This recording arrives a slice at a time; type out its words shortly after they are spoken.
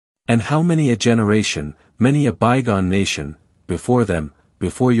And how many a generation, many a bygone nation, before them,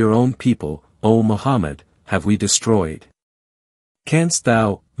 before your own people, O Muhammad, have we destroyed? Canst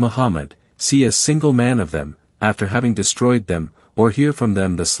thou, Muhammad, see a single man of them, after having destroyed them, or hear from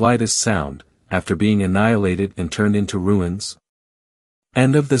them the slightest sound, after being annihilated and turned into ruins?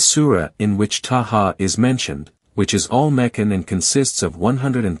 And of the surah in which Taha is mentioned, which is all Meccan and consists of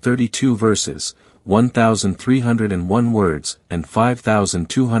 132 verses, 1,301 words, and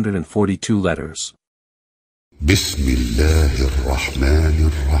 5,242 letters. بسم الله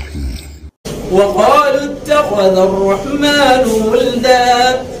الرحمن الرحيم. وقالوا اتخذ الرحمن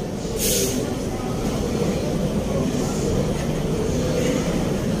ولدا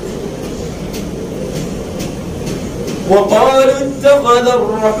وقالوا اتخذ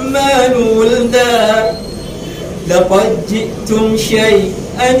الرحمن ولدا لقد جئتم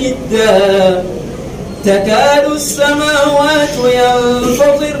شيئا إدا تكاد السماوات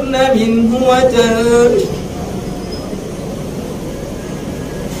ينفطرن منه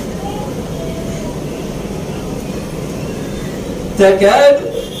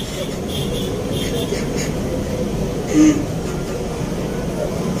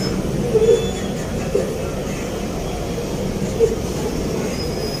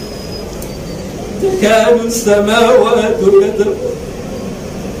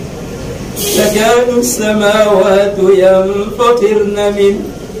تكاد السماوات ينفطرن منه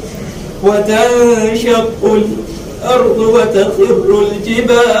وتنشق الأرض وتخر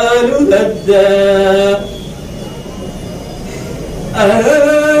الجبال هدا أن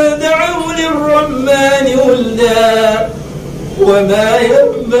دعوا للرحمن ولدا وما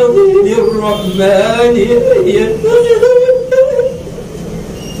ينبغي للرحمن أن يتخذ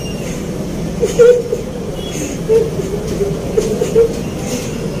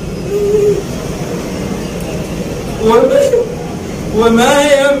وما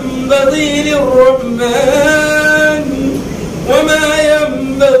ينبغي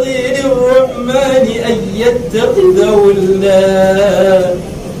للرحمن أن يتخذ ولدا.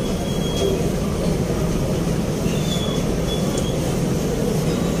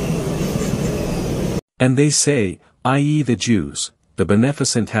 And they say, i.e. the Jews, the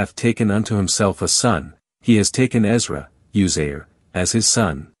Beneficent hath taken unto himself a son, he has taken Ezra, Uzair, as his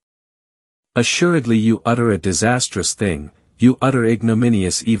son. Assuredly you utter a disastrous thing, you utter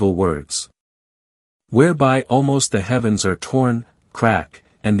ignominious evil words. Whereby almost the heavens are torn, crack,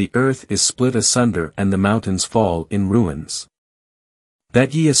 and the earth is split asunder and the mountains fall in ruins.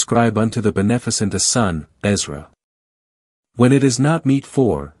 That ye ascribe unto the Beneficent a son, Ezra. When it is not meet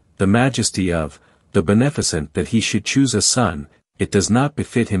for the majesty of the Beneficent that he should choose a son, it does not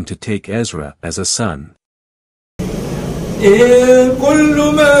befit him to take Ezra as a son. إن كل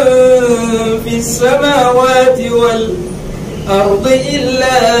من في السماوات والأرض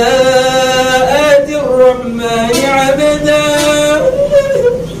إلا آتي الرحمن عبدا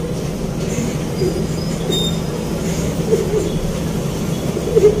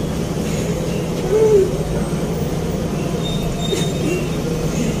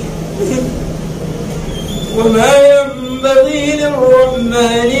وما ينبغي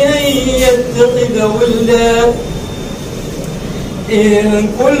للرحمن أن يتخذ ولدا إن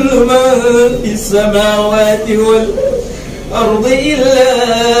كل من في السماوات والأرض إلا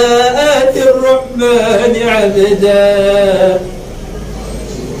آتي الرحمن عبدا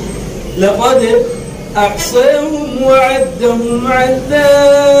لقد أحصاهم وعدهم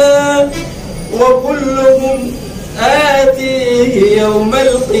عدا وكلهم آتيه يوم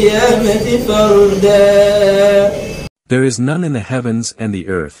القيامة فردا. There is none in the heavens and the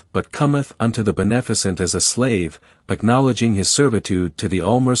earth but cometh unto the Beneficent as a slave, acknowledging his servitude to the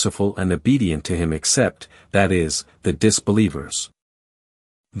All-Merciful and obedient to him except, that is, the disbelievers.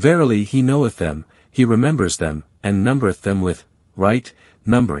 Verily he knoweth them, he remembers them, and numbereth them with right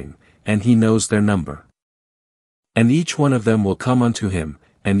numbering, and he knows their number. And each one of them will come unto him,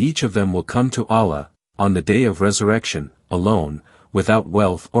 and each of them will come to Allah, on the day of resurrection, alone, without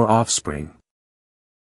wealth or offspring.